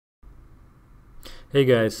Hey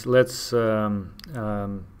guys, let's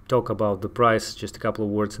talk about the price. Just a couple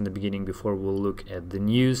of words in the beginning before we'll look at the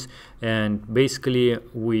news. And basically,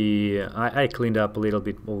 I cleaned up a little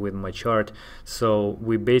bit more with my chart. So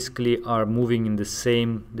we basically are moving in the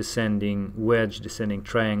same descending wedge, descending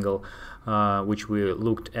triangle, which we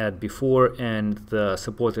looked at before, and the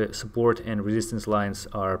support and resistance lines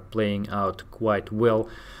are playing out quite well.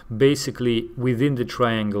 Basically, within the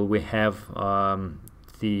triangle, we have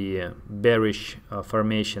the bearish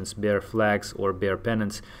formations, bear flags or bear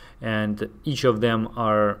pennants, and each of them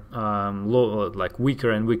are like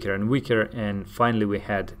weaker and weaker and weaker, and finally we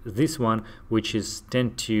had this one, which is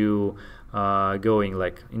tend to going,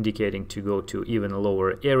 like indicating to go to even a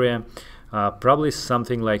lower area, probably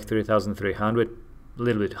something like 3,300, a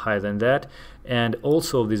little bit higher than that. And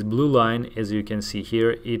also this blue line, as you can see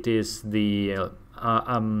here, it is the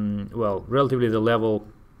well, relatively the level,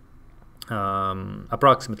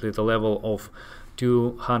 approximately the level of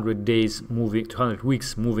 200 days moving, 200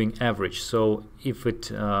 weeks moving average. So if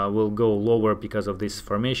it will go lower because of this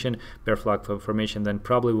formation, bear flag formation, then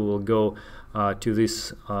probably we will go to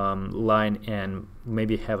this line and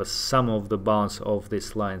maybe have some of the bounce of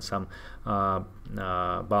this line, some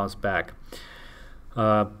bounce back.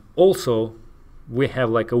 Also, we have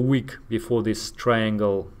like a week before this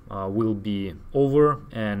triangle will be over,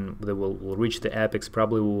 and they will reach the apex.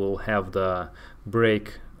 Probably we will have the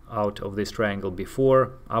break out of this triangle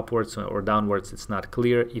before, upwards or downwards. It's not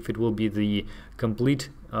clear if it will be the complete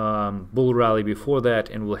bull rally before that,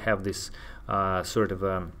 and we'll have this sort of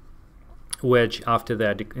a wedge after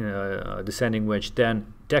that, descending wedge.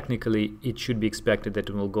 Then technically it should be expected that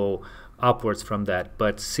it will go upwards from that.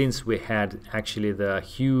 But since we had actually the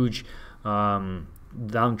huge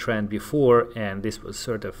downtrend before, and this was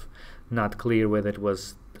sort of not clear whether it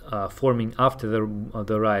was forming after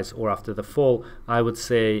the rise or after the fall, I would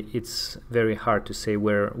say it's very hard to say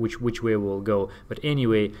which way we'll go. But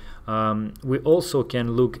anyway, we also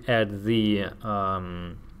can look at the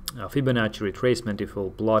Fibonacci retracement. If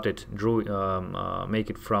we'll plot it, make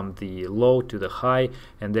it from the low to the high,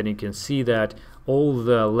 and then you can see that all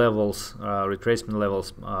the levels, retracement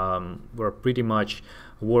levels, were pretty much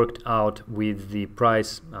worked out with the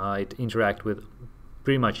price. It interact with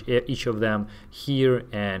pretty much each of them here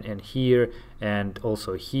and here, and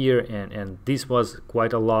also here, and this was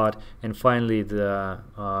quite a lot. And finally the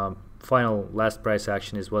final last price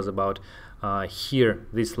action was about here,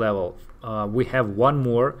 this level. We have one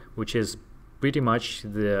more, which is pretty much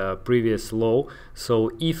the previous low.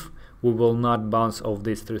 So if we will not bounce off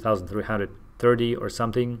this 3,330 or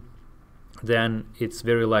something, then it's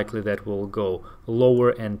very likely that we'll go lower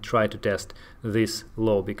and try to test this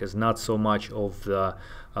low, because not so much of the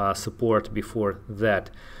support before that.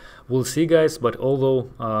 We'll see, guys. But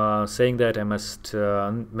although saying that, I must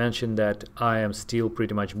mention that I am still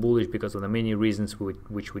pretty much bullish because of the many reasons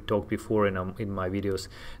which we talked before in my videos.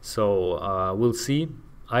 So we'll see.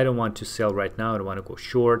 I don't want to sell right now. I don't want to go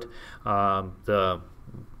short. The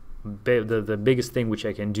biggest thing which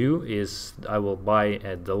I can do is I will buy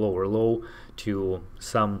at the lower low to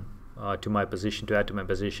my position, to add to my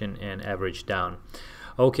position, and average down.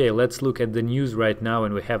 Okay, let's look at the news right now,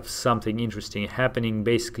 and we have something interesting happening.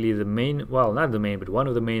 Basically, the main, well, not the main, but one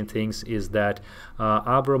of the main things is that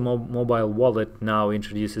Abra mobile wallet now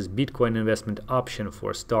introduces Bitcoin investment option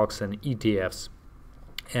for stocks and ETFs.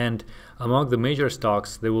 And among the major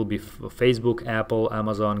stocks, there will be Facebook, Apple,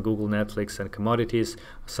 Amazon, Google, Netflix, and commodities,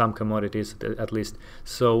 some commodities at least.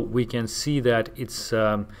 So we can see that it's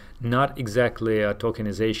not exactly a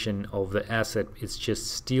tokenization of the asset. It's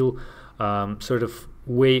just still sort of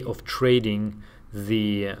way of trading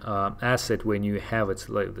the asset when you have it.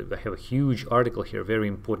 Like, I have a huge article here, very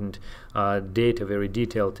important data, very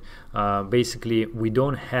detailed. Basically, we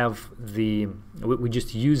don't have the, we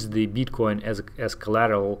just use the Bitcoin as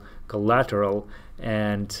collateral,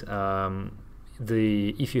 and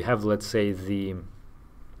if you have, let's say, the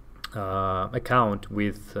account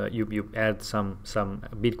with you add some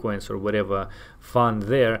Bitcoins or whatever fund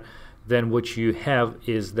there, then what you have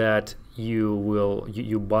is that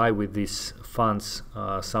you buy with these funds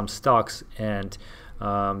some stocks, and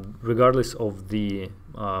regardless of the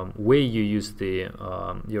way you use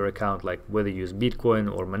your account, like whether you use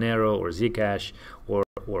Bitcoin or Monero or Zcash or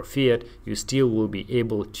fiat, you still will be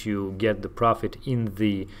able to get the profit in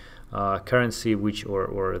the currency which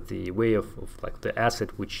or the way of like the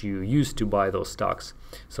asset which you use to buy those stocks.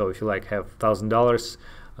 So if you like have $1,000,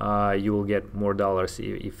 you will get more dollars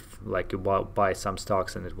if like you buy some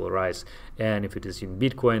stocks and it will rise. And if it is in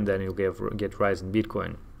Bitcoin, then you'll get rise in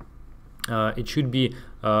Bitcoin. it should be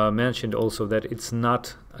mentioned also that it's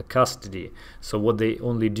not a custody. So what they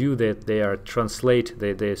only do, that they are translate,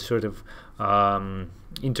 they sort of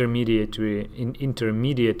intermediary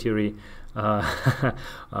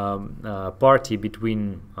party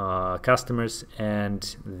between customers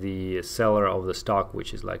and the seller of the stock,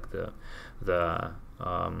 which is like the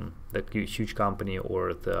huge company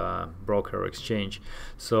or the broker or exchange.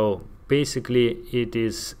 So basically it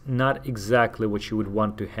is not exactly what you would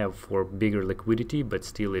want to have for bigger liquidity, but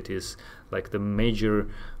still it is like the major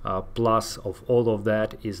plus of all of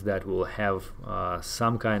that is that we'll have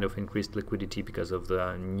some kind of increased liquidity because of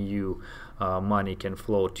the new money can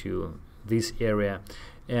flow to this area.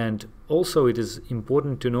 And also it is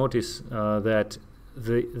important to notice that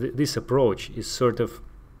this approach is sort of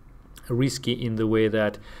risky in the way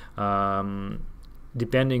that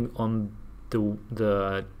depending on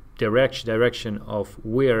the direction of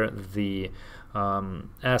where the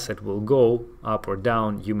asset will go, up or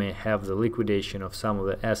down, you may have the liquidation of some of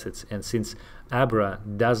the assets. And since Abra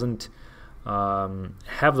doesn't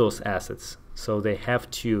have those assets, so they have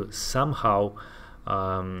to somehow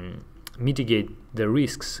mitigate the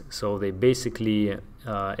risks. So they basically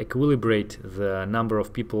equilibrate the number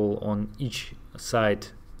of people on each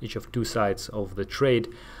of two sides of the trade,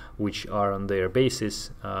 which are on their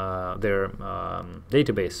basis, their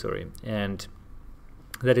database, sorry. And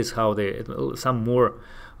that is how they, some more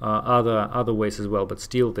other ways as well, but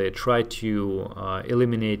still they try to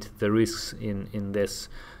eliminate the risks in this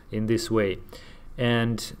way.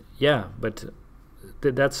 And yeah, but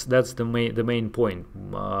that's the main point.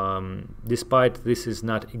 Despite this is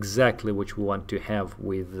not exactly what we want to have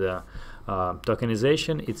with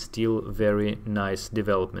tokenization, it's still very nice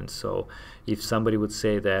development. So if somebody would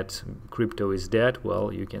say that crypto is dead,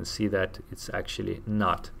 well, you can see that it's actually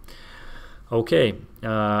not. Okay,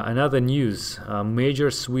 another news,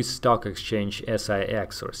 major Swiss stock exchange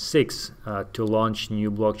SIX or SIX to launch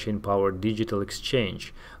new blockchain-powered digital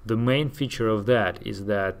exchange. The main feature of that is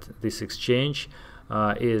that this exchange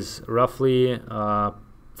is roughly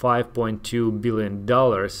 $5.2 billion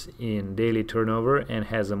in daily turnover and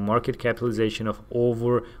has a market capitalization of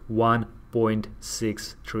over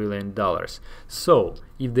 $1.6 trillion. So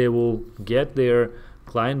if they will get their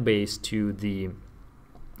client base to the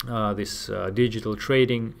this digital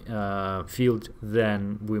trading field,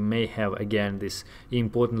 then we may have again this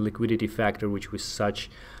important liquidity factor which was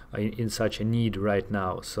in such a need right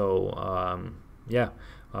now. So yeah,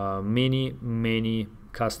 many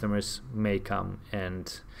customers may come,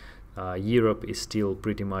 and Europe is still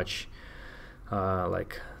pretty much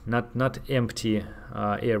like not empty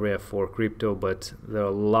area for crypto, but there are a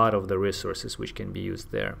lot of the resources which can be used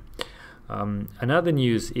there. Another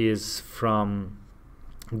news is from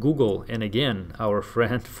Google, and again our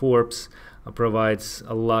friend Forbes provides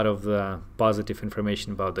a lot of the positive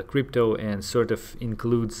information about the crypto and sort of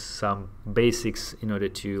includes some basics in order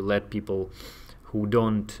to let people who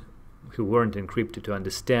weren't in crypto to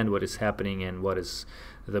understand what is happening and what is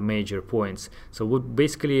the major points. So what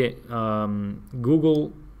basically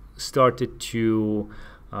Google started to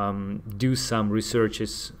do some research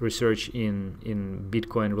in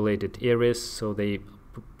Bitcoin related areas. So they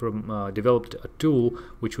developed a tool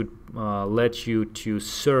which would let you to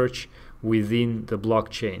search within the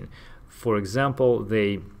blockchain. For example,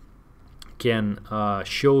 they can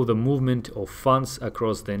show the movement of funds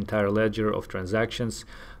across the entire ledger of transactions,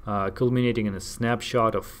 culminating in a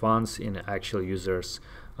snapshot of funds in an actual user's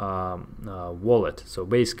wallet. So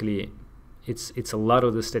basically it's a lot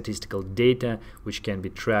of the statistical data which can be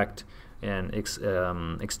tracked and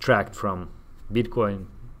extract from Bitcoin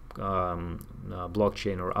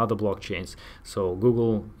blockchain or other blockchains. So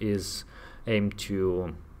Google is aimed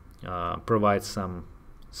to provide some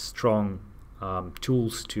strong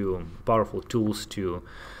powerful tools to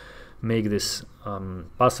make this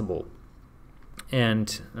possible.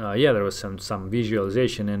 And yeah, there was some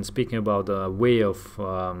visualization. And speaking about the way of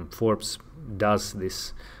Forbes does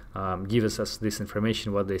this, gives us this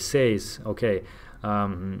information, what they say is, okay,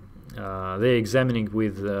 they're examining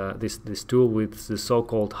with this tool with the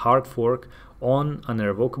so-called hard fork on an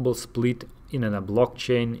irrevocable split in a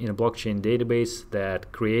blockchain database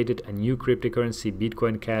that created a new cryptocurrency,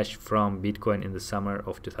 Bitcoin Cash, from Bitcoin in the summer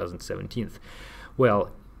of 2017.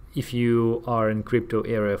 Well, if you are in crypto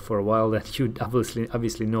area for a while, then you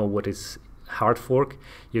obviously know what is hard fork.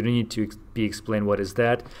 You don't need to be explained what is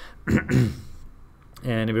that.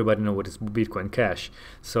 And everybody know what is Bitcoin Cash.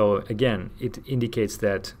 So again, it indicates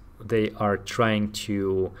that they are trying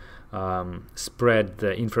to spread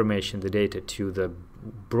the information, the data, to the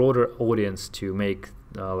broader audience to make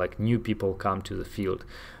like new people come to the field.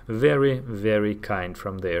 Very, very kind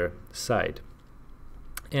from their side.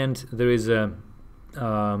 And there is a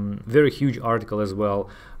very huge article as well,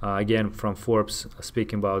 again from Forbes,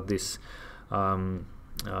 speaking about this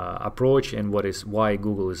approach and why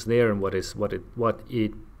Google is there and what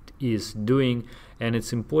it is doing. And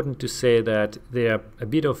it's important to say that they are a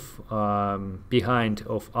bit of behind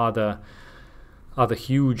of other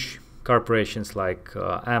huge corporations like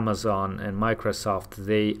Amazon and Microsoft.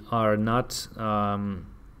 They are not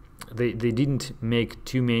they didn't make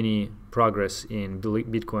too many progress in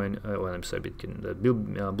Bitcoin,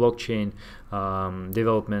 blockchain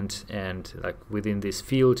development and like within this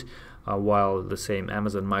field, while the same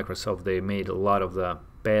Amazon, Microsoft, they made a lot of the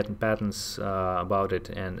patents about it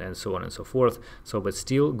and so on and so forth. So, but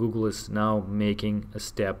still, Google is now making a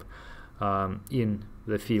step in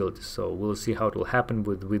the field. So we'll see how it will happen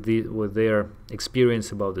with their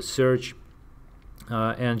experience about the search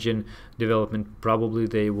engine development. Probably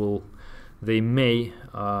they may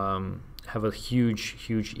have a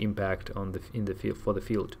huge impact on for the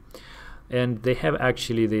field. And they have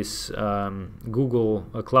actually this Cloud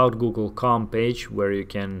Google.com page where you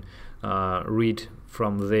can read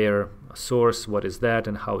from their source what is that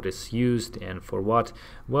and how it is used and for what.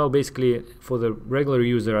 Well, basically for the regular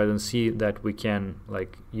user, I don't see that we can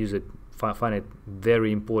like use it, find it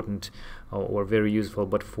very important or very useful,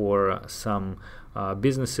 but for some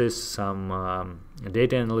businesses, some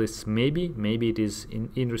data analysts, maybe it is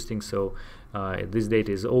interesting. So this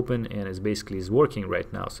data is open and is basically working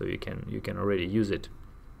right now, so you can already use it.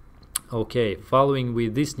 Okay, following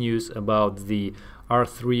with this news about the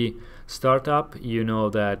R3 startup, you know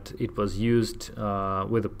that it was used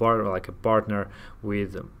with a partner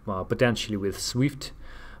with potentially with Swift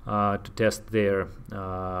to test their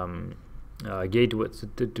gateway,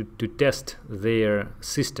 to test their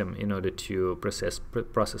system in order to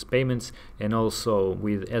process payments, and also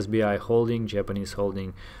with SBI Holding, Japanese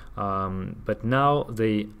holding. But now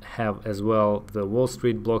they have as well the Wall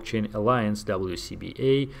Street Blockchain Alliance,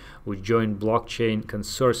 WCBA, which joined blockchain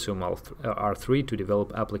consortium R3 to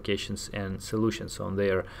develop applications and solutions on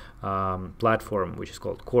their platform, which is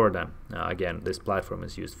called Corda. Again, this platform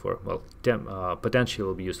is used for, well, potentially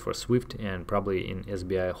will be used for Swift and probably in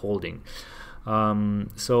SBI Holding.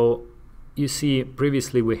 So you see,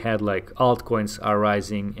 previously we had like altcoins are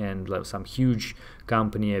rising and like some huge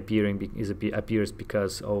company appears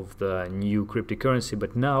because of the new cryptocurrency,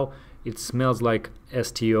 but now it smells like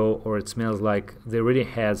STO, or it smells like they already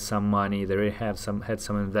had some money, they already had some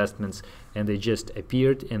investments, and they just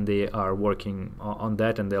appeared and they are working on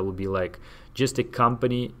that, and there will be like just a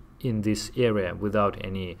company in this area without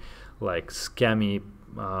any like scammy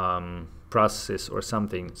processes or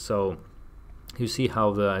something. So you see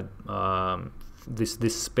how the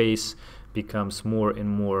this space becomes more and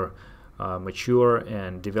more mature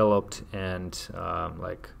and developed and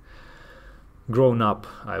like grown up,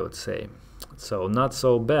 I would say. So not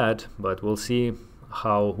so bad, but we'll see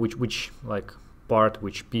how which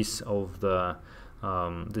piece of the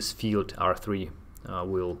this field R3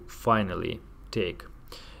 will finally take.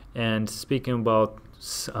 And speaking about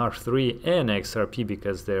R3 and XRP,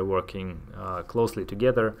 because they're working closely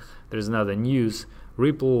together, there's another news.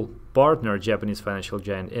 Ripple partner Japanese financial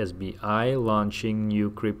giant SBI launching new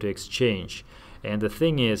crypto exchange. And the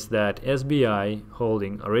thing is that SBI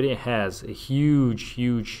Holding already has a huge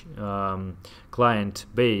client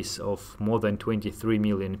base of more than 23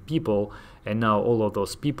 million people, and now all of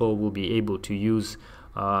those people will be able to use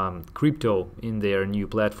crypto in their new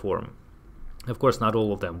platform. Of course, not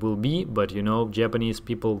all of them will be, but you know, Japanese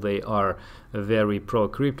people, they are very pro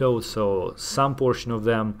crypto, so some portion of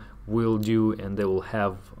them will do, and they will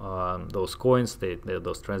have those coins,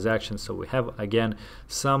 those transactions. So we have again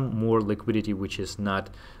some more liquidity, which is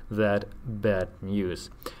not that bad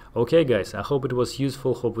news. Okay guys, I hope it was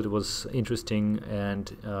useful, hope it was interesting,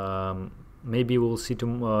 and maybe we'll see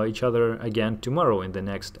each other again tomorrow in the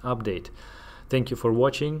next update. Thank you for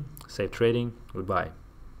watching, safe trading, goodbye.